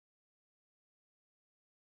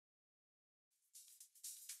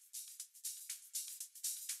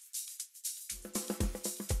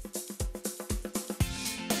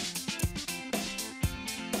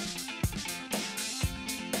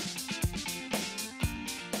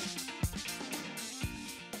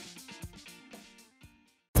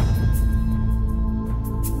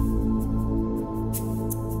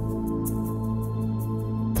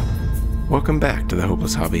Welcome back to the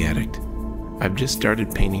Hopeless Hobby Addict. I've just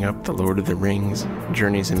started painting up the Lord of the Rings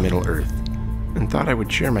Journeys in Middle-earth, and thought I would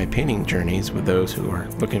share my painting journeys with those who are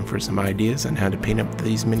looking for some ideas on how to paint up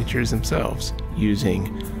these miniatures themselves,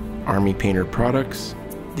 using Army Painter products,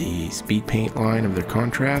 the Speed Paint line of their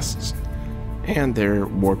contrasts, and their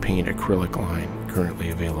Warpaint acrylic line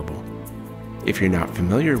currently available. If you're not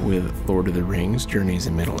familiar with Lord of the Rings Journeys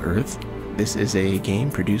in Middle-earth, this is a game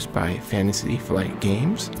produced by Fantasy Flight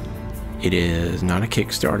Games. It is not a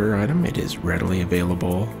Kickstarter item, it is readily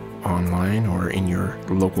available online or in your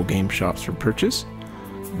local game shops for purchase.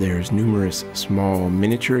 There's numerous small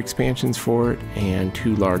miniature expansions for it and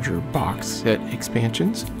 2 larger box set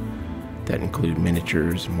expansions that include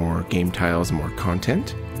miniatures, more game tiles, and more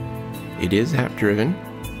content. It is app driven,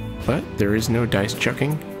 but there is no dice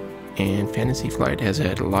chucking, and Fantasy Flight has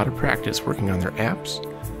had a lot of practice working on their apps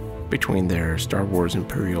between their Star Wars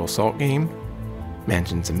Imperial Assault game,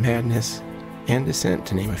 Mansions of Madness, and Descent,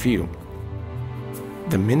 to name a few.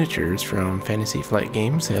 The miniatures from Fantasy Flight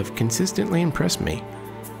Games have consistently impressed me.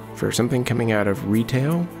 For something coming out of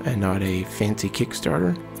retail and not a fancy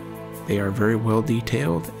Kickstarter, they are very well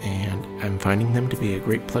detailed, and I'm finding them to be a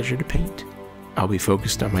great pleasure to paint. I'll be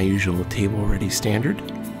focused on my usual table-ready standard,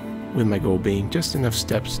 with my goal being just enough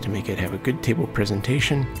steps to make it have a good table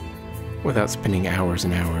presentation without spending hours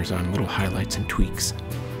and hours on little highlights and tweaks.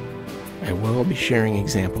 I will be sharing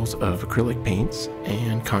examples of acrylic paints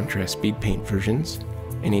and contrast speed paint versions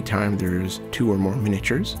anytime there's 2 or more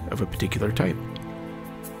miniatures of a particular type.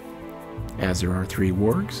 As there are 3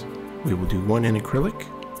 wargs, we will do 1 in acrylic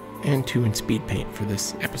and 2 in speed paint for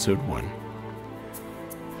this episode 1.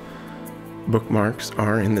 Bookmarks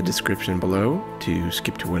are in the description below to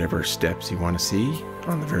skip to whatever steps you want to see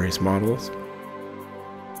on the various models.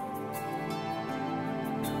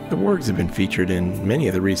 The wargs have been featured in many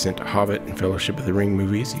of the recent Hobbit and Fellowship of the Ring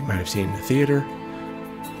movies you might have seen in the theater,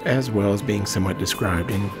 as well as being somewhat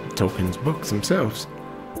described in Tolkien's books themselves.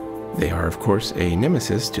 They are, of course, a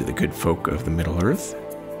nemesis to the good folk of the Middle-earth,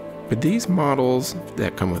 but these models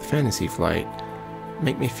that come with Fantasy Flight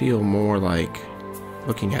make me feel more like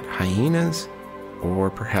looking at hyenas or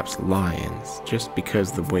perhaps lions, just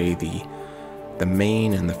because the way the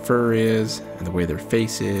mane and the fur is, and the way their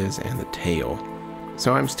face is, and the tail.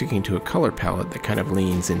 So I'm sticking to a color palette that kind of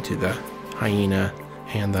leans into the hyena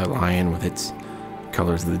and the lion with its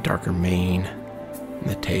colors of the darker mane and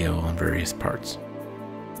the tail and various parts.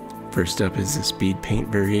 First up is the speed paint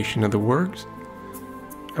variation of the wargs.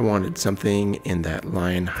 I wanted something in that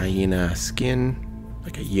lion hyena skin,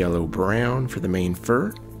 like a yellow brown for the main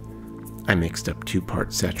fur. I mixed up 2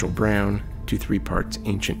 parts satchel brown to 3 parts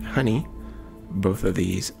ancient honey. Both of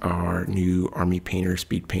these are new Army Painter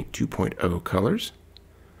Speed Paint 2.0 colors.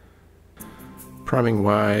 Priming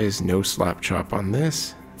wise, no slap chop on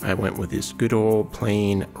this. I went with this good old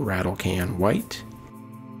plain rattle can white.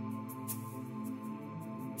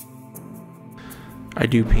 I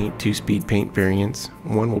do paint 2 speed paint variants.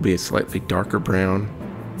 One will be a slightly darker brown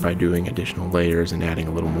by doing additional layers and adding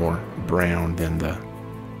a little more brown than the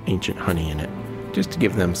ancient honey in it, just to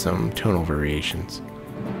give them some tonal variations.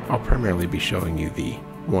 I'll primarily be showing you the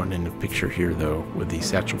one in the picture here though, with the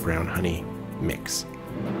satchel brown honey mix.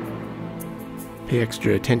 Pay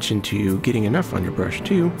extra attention to getting enough on your brush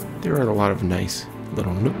too. There are a lot of nice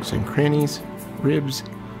little nooks and crannies, ribs,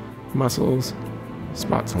 muscles,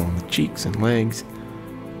 spots along the cheeks and legs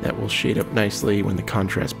that will shade up nicely when the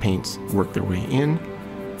contrast paints work their way in.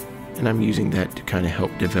 And I'm using that to kind of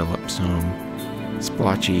help develop some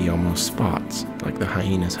splotchy almost spots like the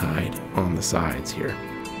hyena's hide on the sides here.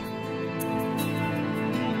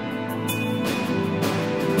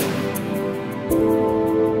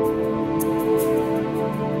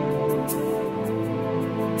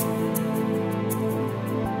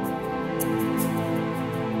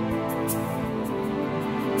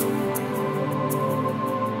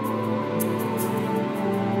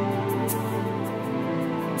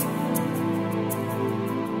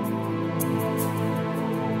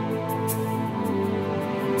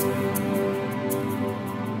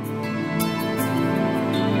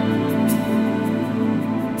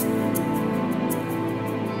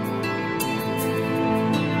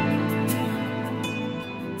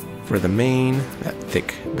 For the mane, that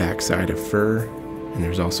thick backside of fur, and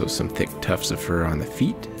there's also some thick tufts of fur on the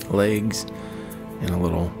feet, legs, and a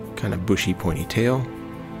little kind of bushy pointy tail.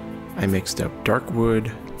 I mixed up dark wood,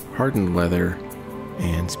 hardened leather,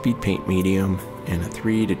 and speed paint medium in a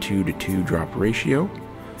 3:2:2 drop ratio.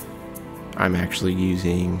 I'm actually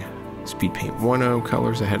using Speed Paint 1.0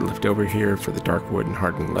 colors I had left over here for the dark wood and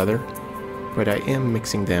hardened leather, but I am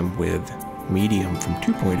mixing them with medium from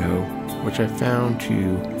 2.0, which I found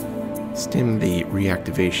to stem the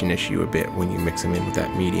reactivation issue a bit when you mix them in with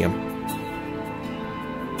that medium.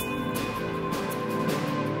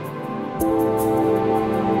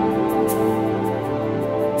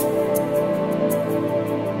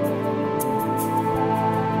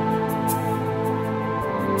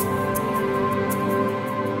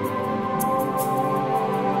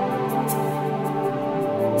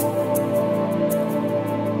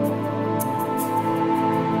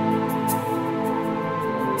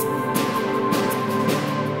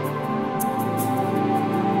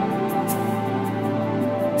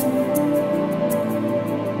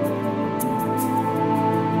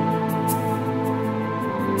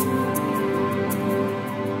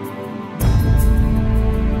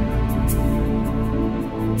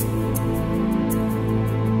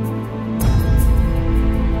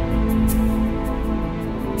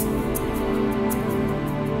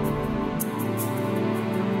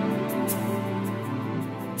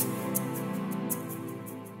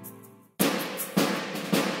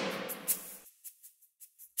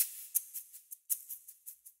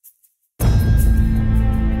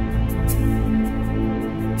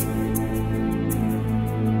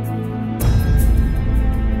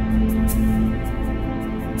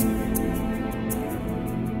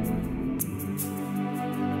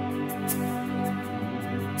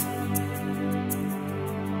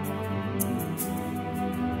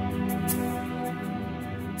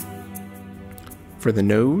 For the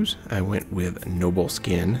nose, I went with Noble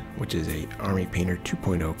Skin, which is a Army Painter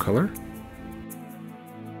 2.0 color.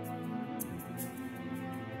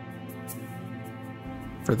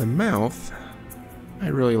 For the mouth, I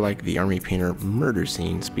really like the Army Painter Murder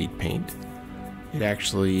Scene Speed Paint. It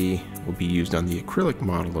actually will be used on the acrylic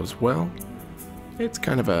model as well. It's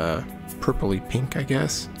kind of a purpley pink, I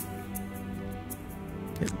guess.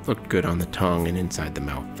 It looked good on the tongue and inside the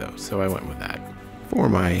mouth though, so I went with that. For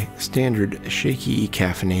my standard shaky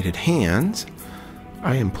caffeinated hands,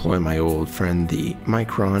 I employ my old friend the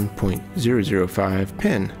Micron .005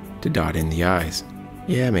 pen to dot in the eyes.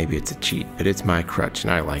 Yeah, maybe it's a cheat, but it's my crutch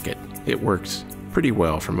and I like it. It works pretty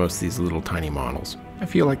well for most of these little tiny models. I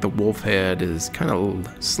feel like the wolf head is kind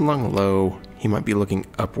of slung low. He might be looking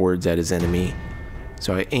upwards at his enemy,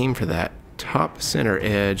 so I aim for that top center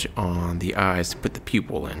edge on the eyes to put the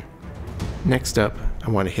pupil in. Next up, I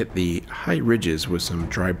want to hit the high ridges with some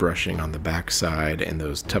dry brushing on the back side and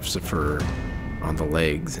those tufts of fur on the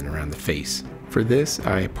legs and around the face. For this,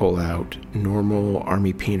 I pull out normal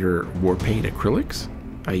Army Painter Warpaint acrylics.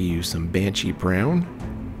 I use some Banshee Brown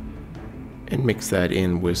and mix that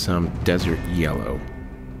in with some Desert Yellow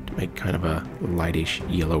to make kind of a lightish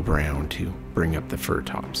yellow-brown to bring up the fur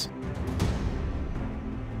tops.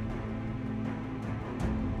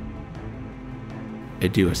 I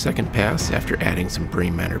do a second pass after adding some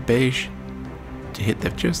Green Manor Beige to hit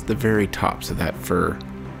just the very tops of that fur.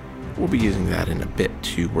 We'll be using that in a bit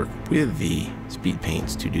to work with the speed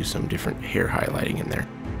paints to do some different hair highlighting in there.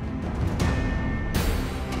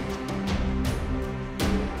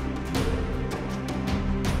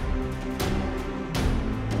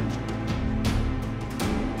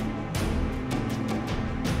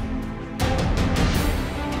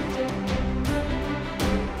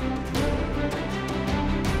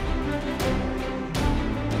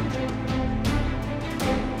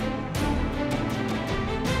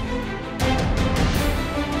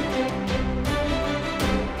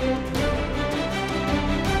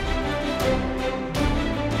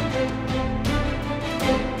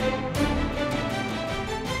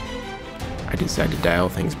 I decided to dial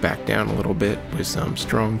things back down a little bit with some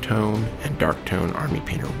strong tone and dark tone Army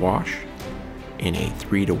Painter wash in a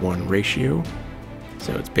 3:1 ratio.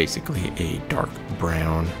 So it's basically a dark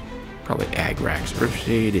brown, probably Agrax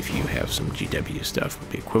Earthshade if you have some GW stuff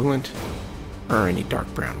would be equivalent, or any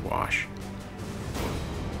dark brown wash.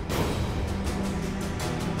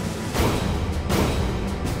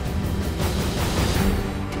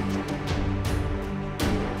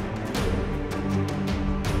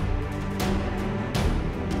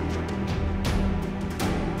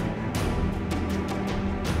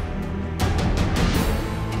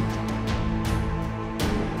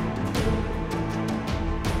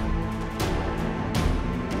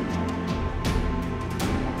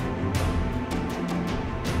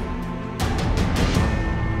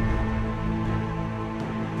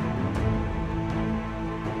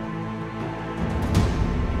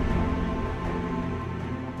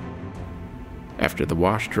 After the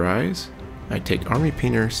wash dries, I take Army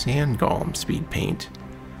Painter Sand Golem Speed Paint.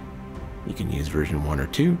 You can use version 1 or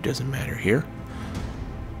 2, doesn't matter here.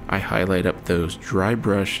 I highlight up those dry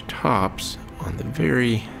brush tops on the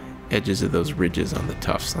very edges of those ridges on the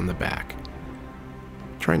tufts on the back.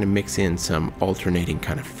 trying to mix in some alternating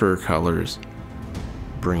kind of fur colors,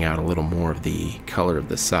 bring out a little more of the color of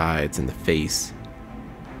the sides and the face,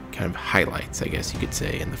 kind of highlights, I guess you could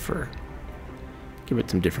say, in the fur. Give it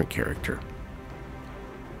some different character.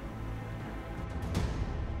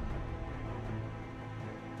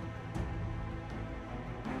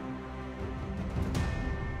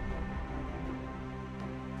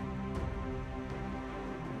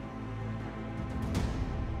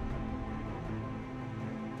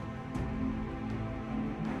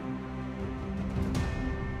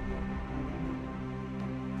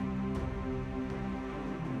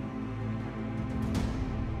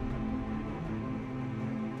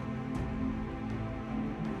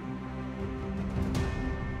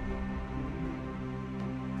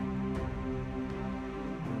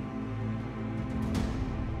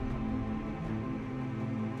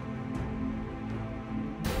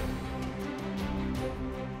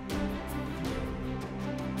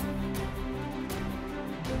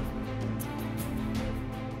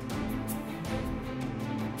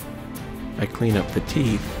 I clean up the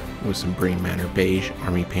teeth with some Brain Matter Beige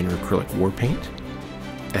Army Painter Acrylic War Paint.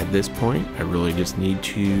 At this point, I really just need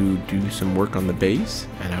to do some work on the base,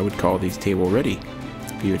 and I would call these table ready.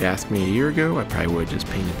 If you had asked me a year ago, I probably would have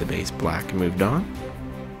just painted the base black and moved on.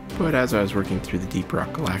 But as I was working through the Deep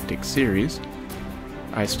Rock Galactic series,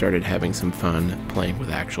 I started having some fun playing with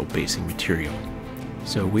actual basing material.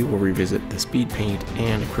 So we will revisit the speed paint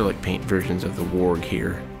and acrylic paint versions of the Warg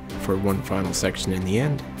here for one final section in the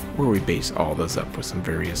end, where we base all those up with some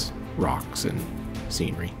various rocks and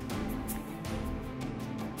scenery.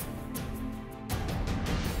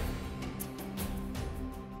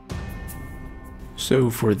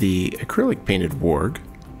 So for the acrylic painted Warg,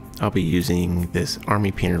 I'll be using this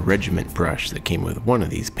Army Painter Regiment brush that came with one of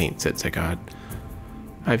these paint sets I got.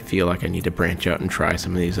 I feel like I need to branch out and try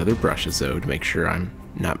some of these other brushes though to make sure I'm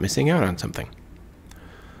not missing out on something.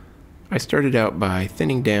 I started out by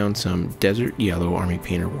thinning down some Desert Yellow Army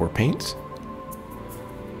Painter Warpaints.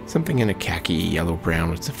 Something in a khaki yellow-brown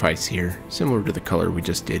would suffice here, similar to the color we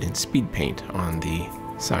just did in speed paint on the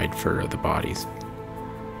side fur of the bodies.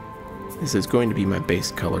 This is going to be my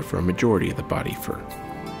base color for a majority of the body fur.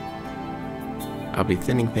 I'll be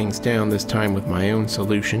thinning things down this time with my own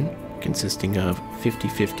solution, consisting of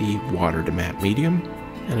 50-50 water to matte medium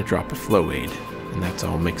and a drop of Flow Aid, and that's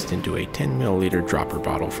all mixed into a 10 milliliter dropper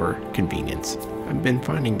bottle for convenience. I've been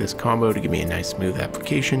finding this combo to give me a nice smooth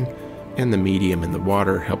application, and the medium in the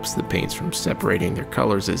water helps the paints from separating their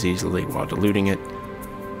colors as easily while diluting it.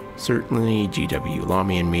 Certainly GW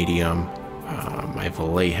Lamian medium, my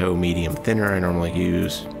Vallejo medium thinner I normally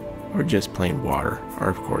use, or just plain water are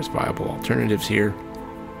of course viable alternatives here,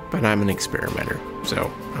 but I'm an experimenter,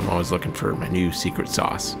 so I'm always looking for my new secret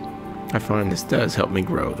sauce. I find this does help me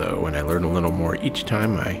grow though, and I learn a little more each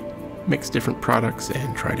time I mix different products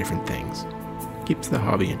and try different things. Keeps the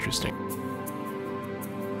hobby interesting.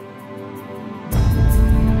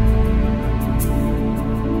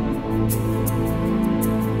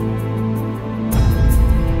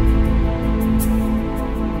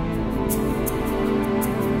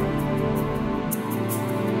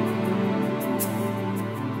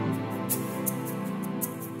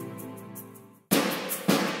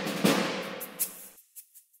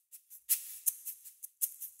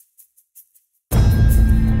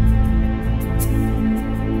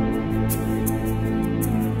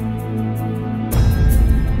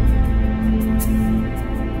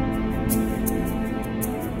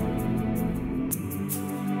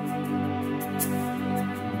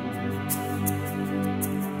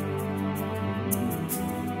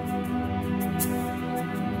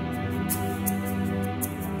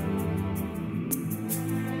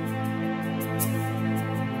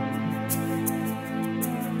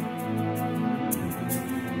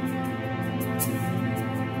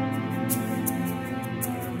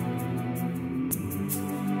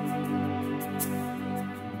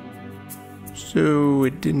 So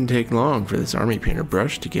it didn't take long for this Army Painter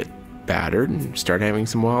brush to get battered and start having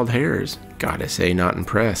some wild hairs. Gotta say, not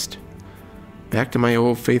impressed. Back to my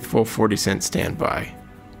old faithful 40-cent standby.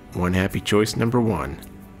 One happy choice number one.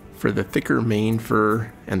 For the thicker mane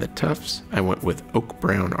fur and the tufts, I went with Oak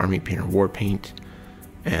Brown Army Painter War Paint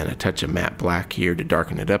and a touch of matte black here to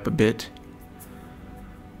darken it up a bit.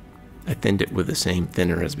 I thinned it with the same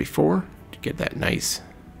thinner as before to get that nice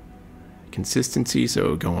consistency so it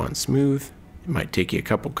would go on smooth. It might take you a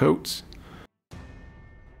couple coats.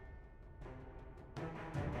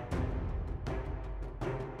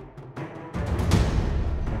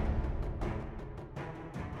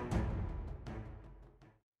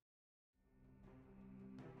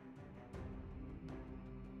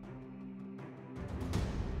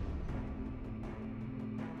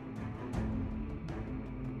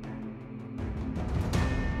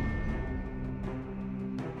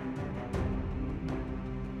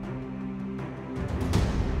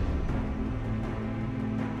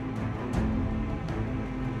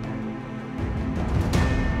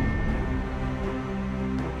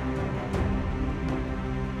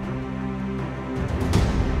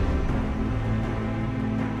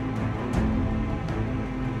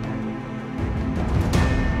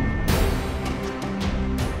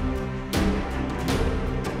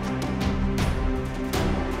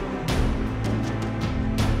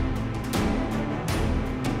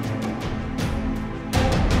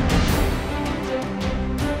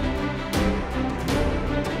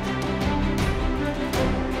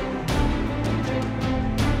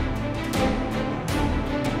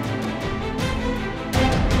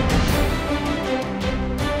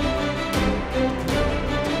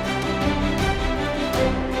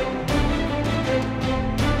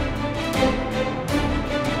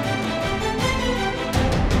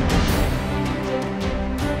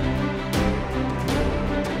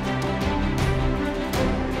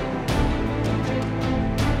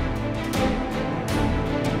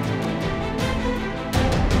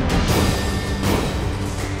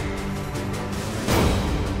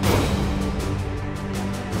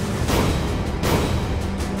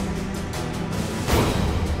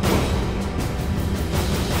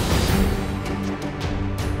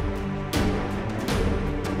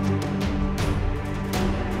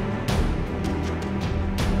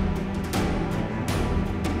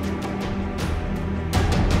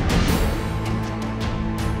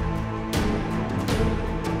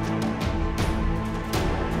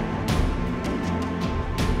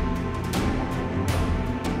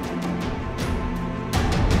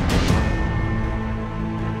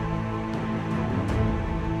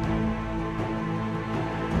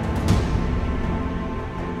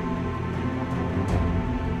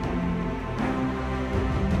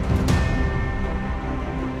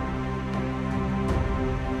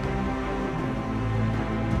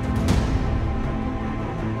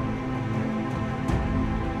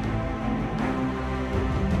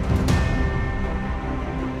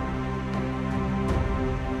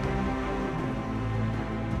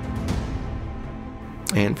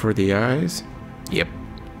 And for the eyes, yep,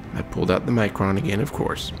 I pulled out the Micron again, of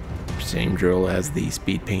course. Same drill as the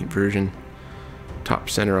speed paint version. Top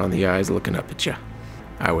center on the eyes looking up at you.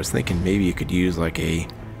 I was thinking maybe you could use like a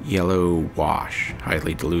yellow wash,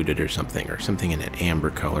 highly diluted or something in an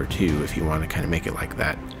amber color too, if you want to kind of make it like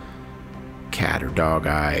that cat or dog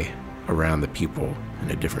eye around the pupil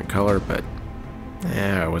in a different color, but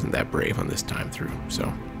I wasn't that brave on this time through,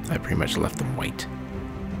 so I pretty much left them white.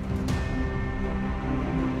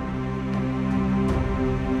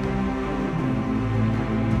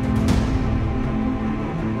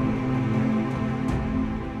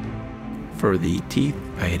 For the teeth,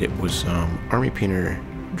 I hit it with some Army Painter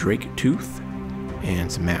Drake Tooth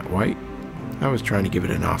and some matte white. I was trying to give it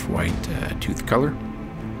an off-white tooth color.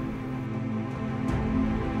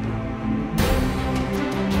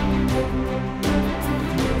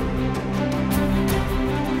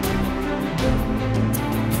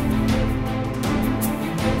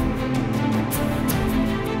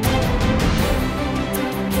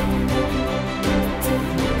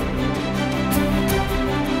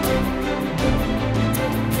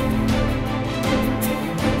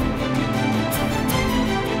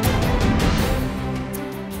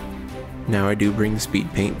 Now I do bring the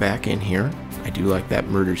speed paint back in here. I do like that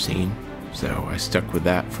murder scene, so I stuck with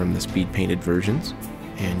that from the speed painted versions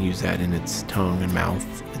and use that in its tongue and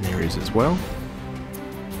mouth and areas as well.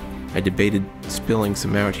 I debated spilling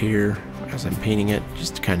some out here as I'm painting it,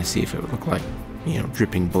 just to kind of see if it would look like, you know,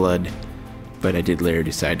 dripping blood, but I did later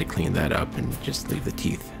decide to clean that up and just leave the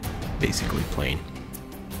teeth basically plain.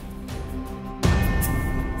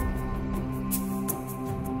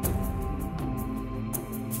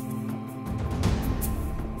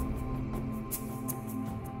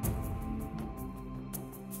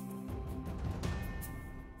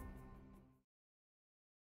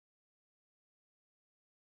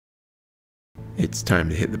 It's time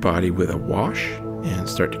to hit the body with a wash and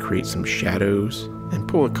start to create some shadows and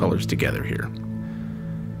pull the colors together here.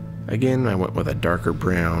 Again, I went with a darker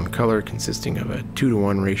brown color consisting of a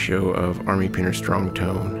 2-to-1 ratio of Army Painter Strong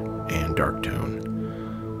Tone and Dark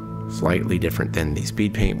Tone. Slightly different than the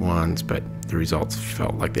speed paint ones, but the results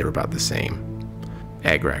felt like they were about the same.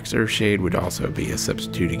 Agrax Earthshade would also be a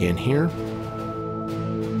substitute again here.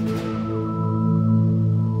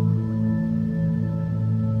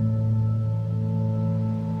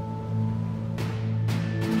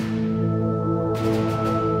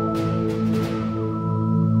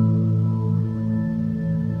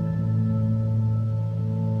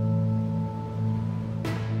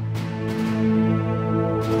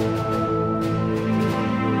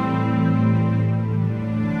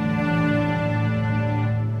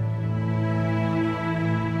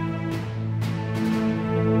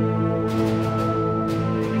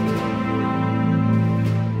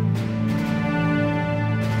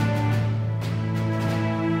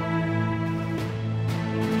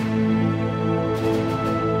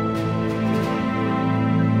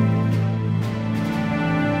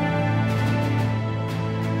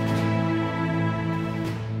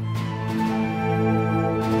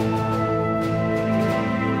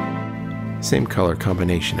 Same color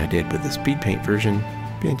combination I did with the speed paint version,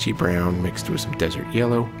 benchy brown mixed with some desert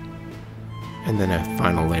yellow, and then a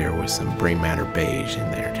final layer with some gray matter beige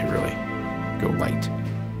in there to really go light.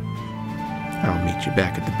 I'll meet you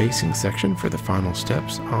back at the basing section for the final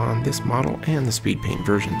steps on this model and the speed paint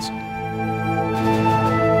versions.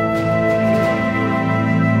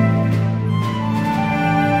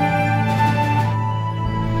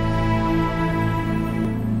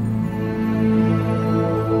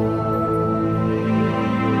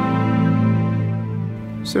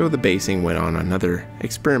 So the basing went on another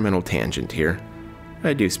experimental tangent here.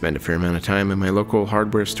 I do spend a fair amount of time in my local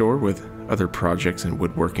hardware store with other projects in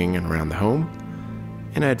woodworking and around the home,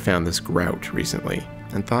 and I had found this grout recently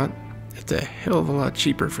and thought it's a hell of a lot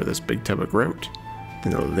cheaper for this big tub of grout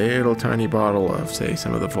than a little tiny bottle of, say,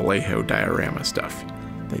 some of the Vallejo diorama stuff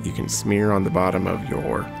that you can smear on the bottom of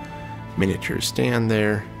your miniature stand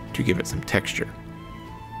there to give it some texture.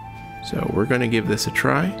 So we're going to give this a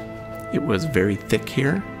try. It was very thick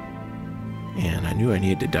here, and I knew I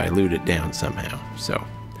needed to dilute it down somehow, so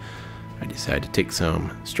I decided to take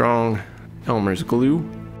some strong Elmer's glue.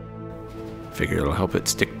 Figure it'll help it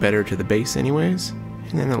stick better to the base anyways,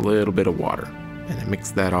 and then a little bit of water, and I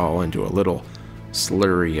mixed that all into a little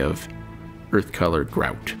slurry of earth-colored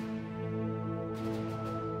grout.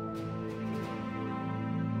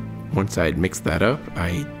 Once I had mixed that up,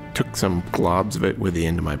 I took some globs of it with the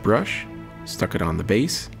end of my brush, stuck it on the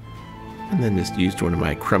base, and then just used one of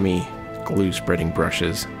my crummy glue spreading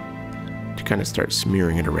brushes to kind of start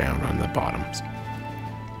smearing it around on the bottoms.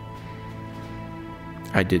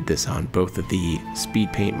 I did this on both of the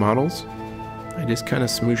speed paint models. I just kind of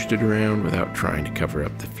smooshed it around without trying to cover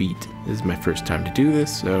up the feet. This is my first time to do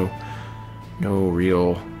this, so no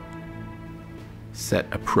real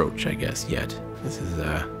set approach, I guess, yet. This is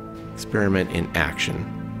an experiment in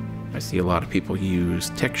action. I see a lot of people use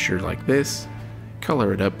texture like this,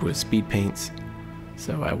 color it up with speed paints,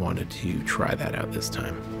 so I wanted to try that out this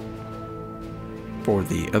time. For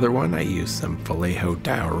the other one, I used some Vallejo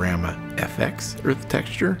Diorama FX earth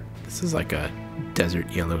texture. This is like a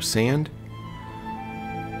desert yellow sand.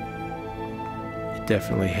 It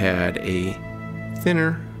definitely had a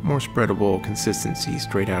thinner, more spreadable consistency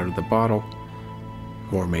straight out of the bottle.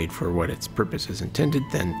 More made for what its purpose is intended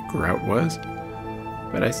than grout was,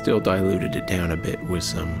 but I still diluted it down a bit with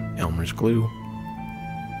some Elmer's glue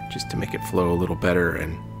just to make it flow a little better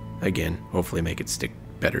and, again, hopefully make it stick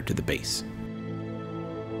better to the base.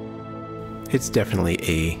 It's definitely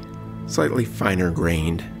a slightly finer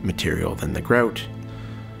grained material than the grout,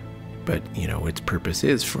 but you know, its purpose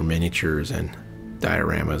is for miniatures and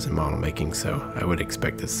dioramas and model making, so I would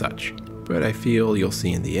expect as such. But I feel you'll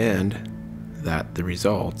see in the end that the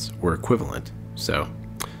results were equivalent, so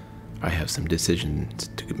I have some decisions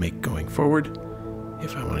to make going forward.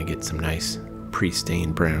 If I want to get some nice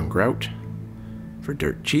pre-stained brown grout for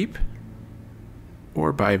dirt cheap,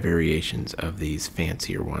 or buy variations of these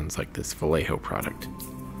fancier ones like this Vallejo product.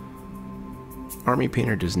 Army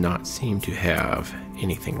Painter does not seem to have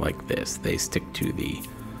anything like this. They stick to the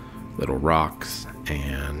little rocks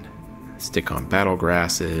and stick on battle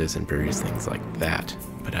grasses and various things like that,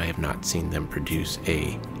 but I have not seen them produce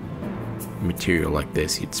a material like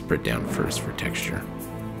this you'd spread down first for texture.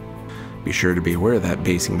 Be sure to be aware of that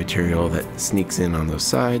basing material that sneaks in on those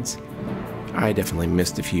sides. I definitely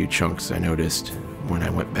missed a few chunks. I noticed when I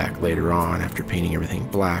went back later on after painting everything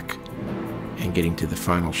black and getting to the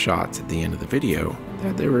final shots at the end of the video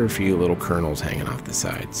that there were a few little kernels hanging off the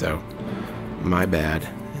side, so my bad,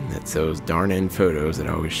 and it's those darn end photos that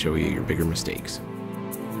always show you your bigger mistakes.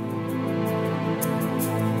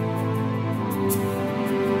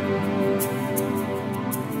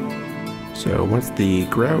 So once the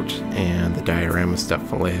grout and the diorama stuff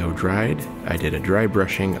Vallejo dried, I did a dry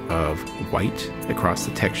brushing of white across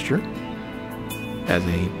the texture as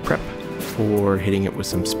a prep for hitting it with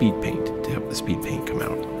some speed paint to help the speed paint come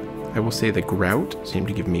out. I will say the grout seemed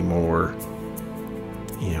to give me more,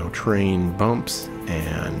 terrain bumps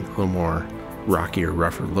and a little more rockier,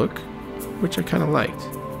 rougher look, which I kind of liked.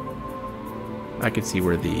 I could see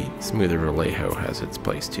where the smoother Vallejo has its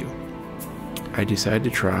place too. I decided to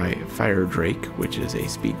try Fire Drake, which is a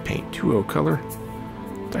speed paint 2.0 color,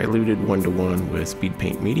 diluted 1:1 with speed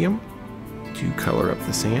paint medium to color up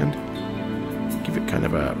the sand, give it kind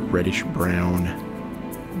of a reddish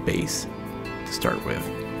brown base to start with.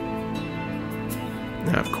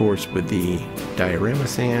 Now of course with the diorama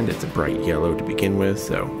sand it's a bright yellow to begin with,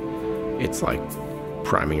 so it's like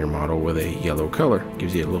priming your model with a yellow color.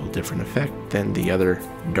 Gives you a little different effect than the other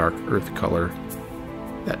dark earth color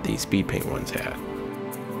that the speed paint ones had.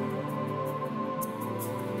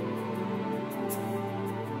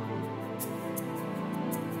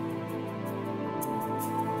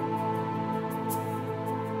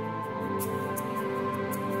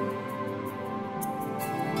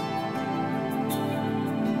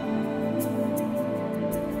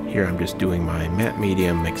 Here I'm just doing my matte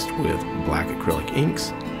medium mixed with black acrylic inks,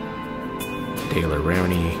 Dale or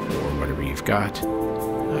Rowney, or whatever you've got.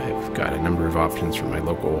 I've got a number of options from my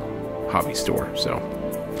local hobby store, so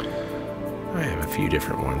I have a few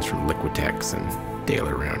different ones from Liquitex and Dale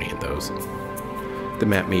or Rowney and those. The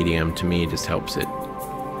matte medium to me just helps it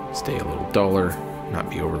stay a little duller, not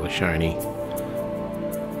be overly shiny,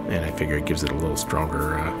 and I figure it gives it a little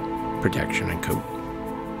stronger protection and coat.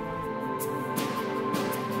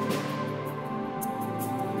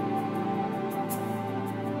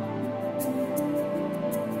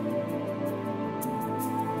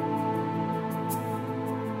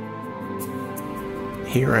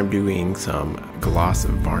 Here I'm doing some gloss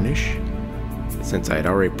varnish. Since I had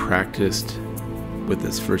already practiced with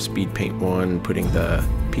this first speed paint one, putting the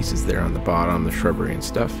pieces there on the bottom, the shrubbery and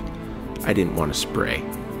stuff, I didn't want to spray.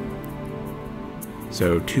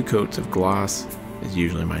 So 2 coats of gloss is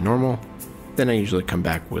usually my normal. Then I usually come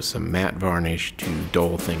back with some matte varnish to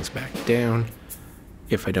dull things back down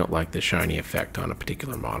if I don't like the shiny effect on a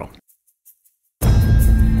particular model.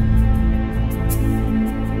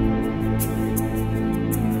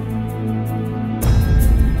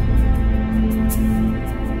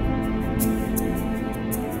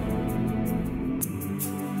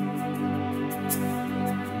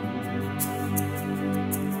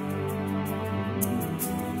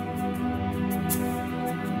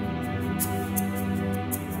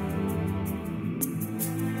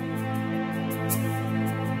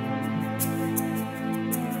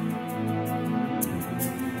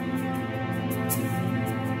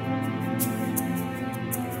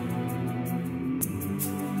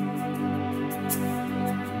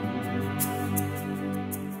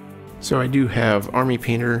 So I do have Army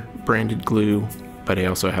Painter branded glue, but I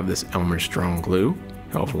also have this Elmer Strong glue,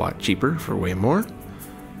 hell of a lot cheaper for way more.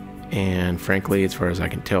 And frankly, as far as I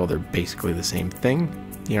can tell, they're basically the same thing.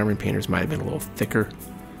 The Army Painters might have been a little thicker,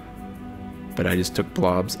 but I just took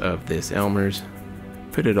blobs of this Elmer's,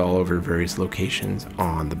 put it all over various locations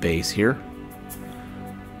on the base here.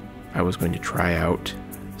 I was going to try out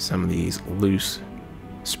some of these loose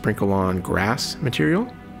sprinkle-on grass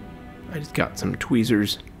material. I just got some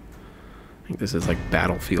tweezers. I think this is like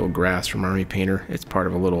battlefield grass from Army Painter. It's part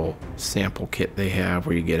of a little sample kit they have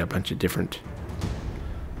where you get a bunch of different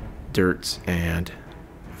dirts and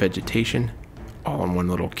vegetation all in one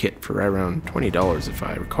little kit for around $20 if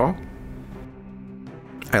I recall.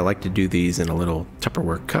 I like to do these in a little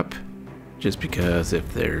Tupperware cup just because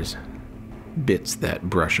if there's bits that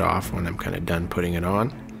brush off when I'm kind of done putting it on,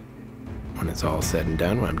 when it's all said and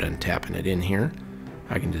done, when I'm done tapping it in here,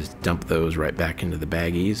 I can just dump those right back into the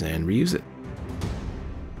baggies and reuse it.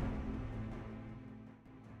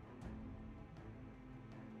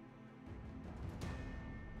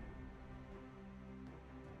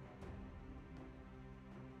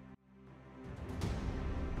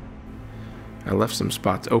 I left some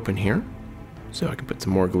spots open here so I can put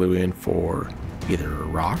some more glue in for either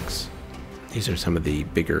rocks. These are some of the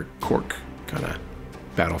bigger cork kind of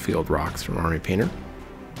battlefield rocks from Army Painter.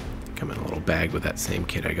 Come in a little bag with that same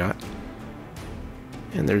kit I got.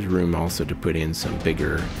 And there's room also to put in some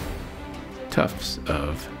bigger tufts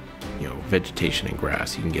of, vegetation and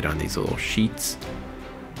grass you can get on these little sheets.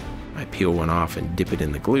 I peel one off and dip it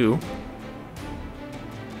in the glue,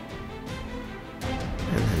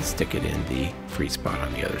 and then stick it in the free spot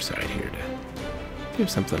on the other side here to give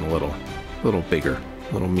something a little bigger,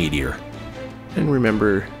 a little meatier. And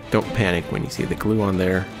remember, don't panic when you see the glue on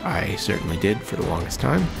there. I certainly did for the longest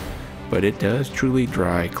time, but it does truly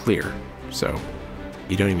dry clear. So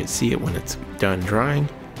you don't even see it when it's done drying.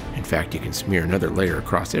 In fact, you can smear another layer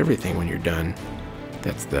across everything when you're done.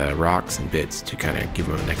 That's the rocks and bits to kind of give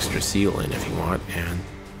them an extra seal in if you want, and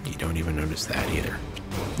you don't even notice that either.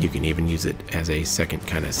 You can even use it as a second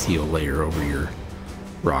kind of seal layer over your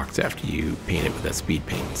rocks after you paint it with that speed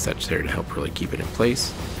paint and such there to help really keep it in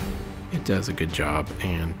place. It does a good job,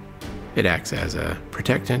 and it acts as a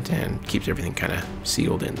protectant and keeps everything kind of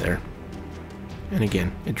sealed in there. And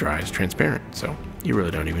again, it dries transparent, so you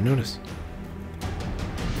really don't even notice.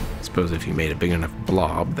 I suppose if you made a big enough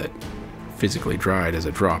blob that physically dried as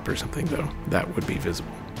a drop or something, though, that would be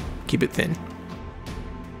visible. Keep it thin.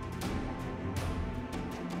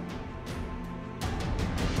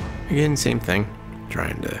 Again, same thing.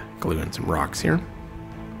 Trying to glue in some rocks here.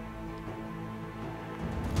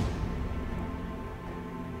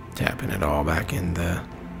 Tapping it all back in the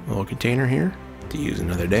little container here to use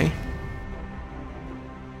another day.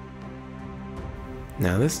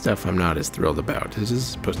 Now this stuff I'm not as thrilled about. This is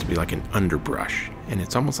supposed to be like an underbrush, and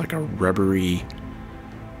it's almost like a rubbery,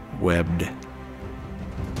 webbed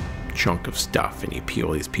chunk of stuff, and you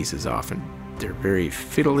peel these pieces off and they're very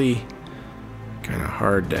fiddly, kind of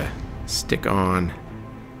hard to stick on.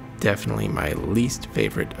 Definitely my least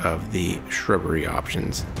favorite of the shrubbery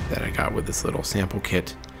options that I got with this little sample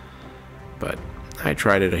kit, but I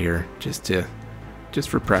tried it here just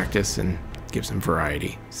for practice and give some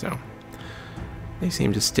variety. So they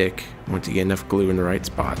seem to stick once you get enough glue in the right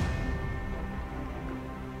spot.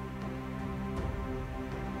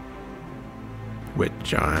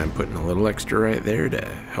 Which I'm putting a little extra right there to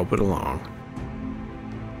help it along.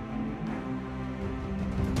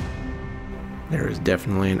 There is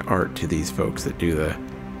definitely an art to these folks that do the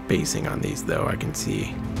basing on these, though. I can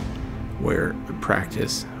see where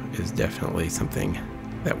practice is definitely something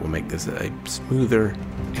that will make this a smoother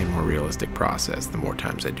and more realistic process the more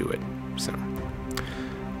times I do it. So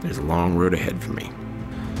there's a long road ahead for me.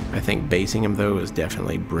 I think basing them, though, is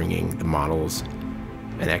definitely bringing the models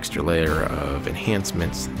an extra layer of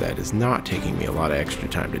enhancements that is not taking me a lot of extra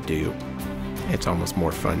time to do. It's almost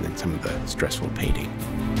more fun than some of the stressful painting.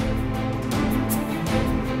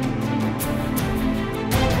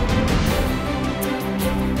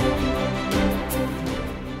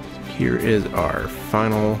 Here is our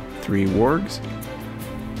final 3 wargs,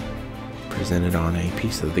 presented on a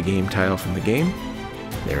piece of the game tile from the game.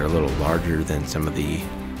 They're a little larger than some of the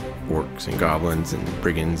orcs and goblins and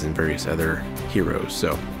brigands and various other heroes,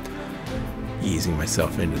 so easing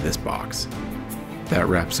myself into this box. That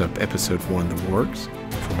wraps up episode 1, The Wargs,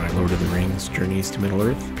 for my Lord of the Rings Journeys to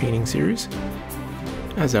Middle-earth painting series.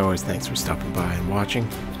 As always, thanks for stopping by and watching.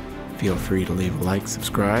 Feel free to leave a like,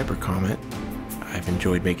 subscribe, or comment. I've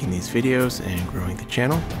enjoyed making these videos and growing the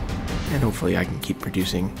channel, and hopefully I can keep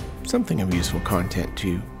producing something of useful content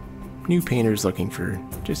to new painters looking for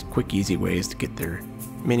just quick, easy ways to get their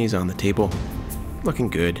minis on the table, looking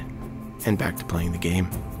good, and back to playing the game.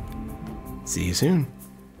 See you soon.